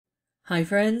Hi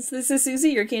friends, this is Suzy,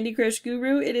 your Candy Crush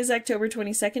guru. It is October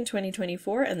 22nd,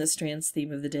 2024, and the Strands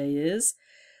theme of the day is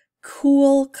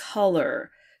cool color.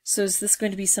 So is this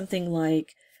going to be something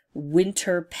like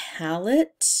winter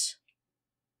palette?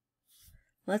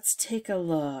 Let's take a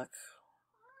look.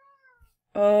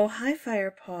 Oh, hi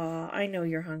Firepaw. I know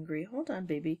you're hungry. Hold on,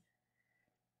 baby.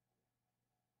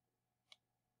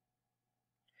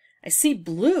 I see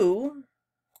blue.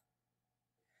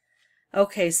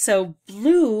 Okay, so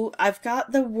blue, I've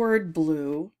got the word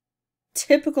blue,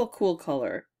 typical cool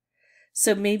color.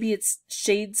 So maybe it's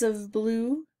shades of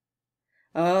blue.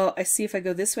 Oh, I see if I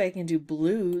go this way I can do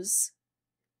blues.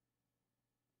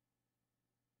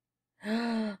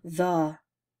 The.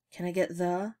 Can I get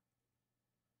the?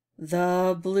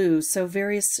 The blue. So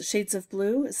various shades of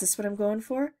blue. Is this what I'm going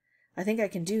for? I think I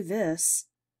can do this.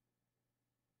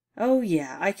 Oh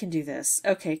yeah, I can do this.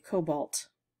 Okay, cobalt.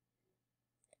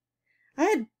 I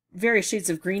had various shades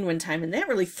of green one time, and that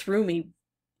really threw me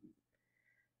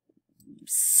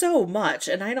so much,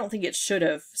 and I don't think it should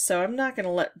have, so I'm not going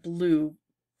to let blue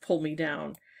pull me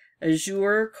down.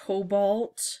 Azure,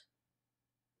 cobalt,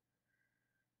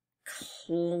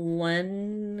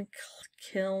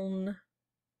 kiln.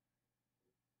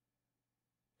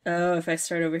 Oh, if I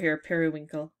start over here,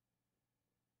 periwinkle.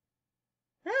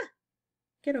 Ah,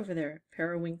 get over there,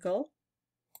 periwinkle.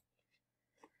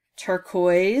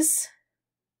 Turquoise.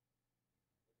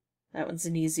 That one's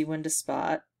an easy one to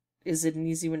spot. Is it an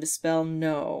easy one to spell?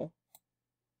 No.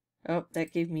 Oh,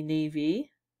 that gave me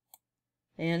navy.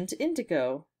 And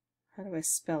indigo. How do I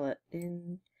spell it?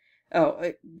 Oh,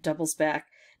 it doubles back.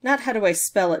 Not how do I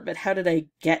spell it, but how did I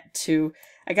get to...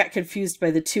 I got confused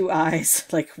by the two I's.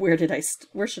 Like, where should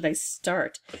I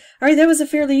start? Alright, that was a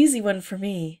fairly easy one for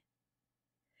me.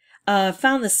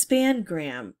 Found the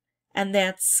spangram, and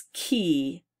that's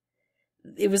key.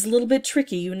 It was a little bit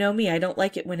tricky, you know me, I don't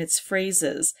like it when it's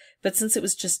phrases, but since it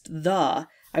was just the,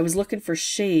 I was looking for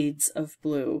shades of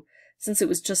blue. Since it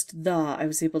was just the, I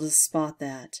was able to spot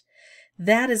that.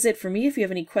 That is it for me. If you have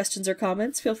any questions or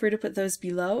comments, feel free to put those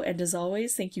below, and as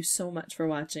always, thank you so much for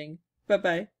watching.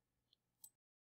 Bye-bye.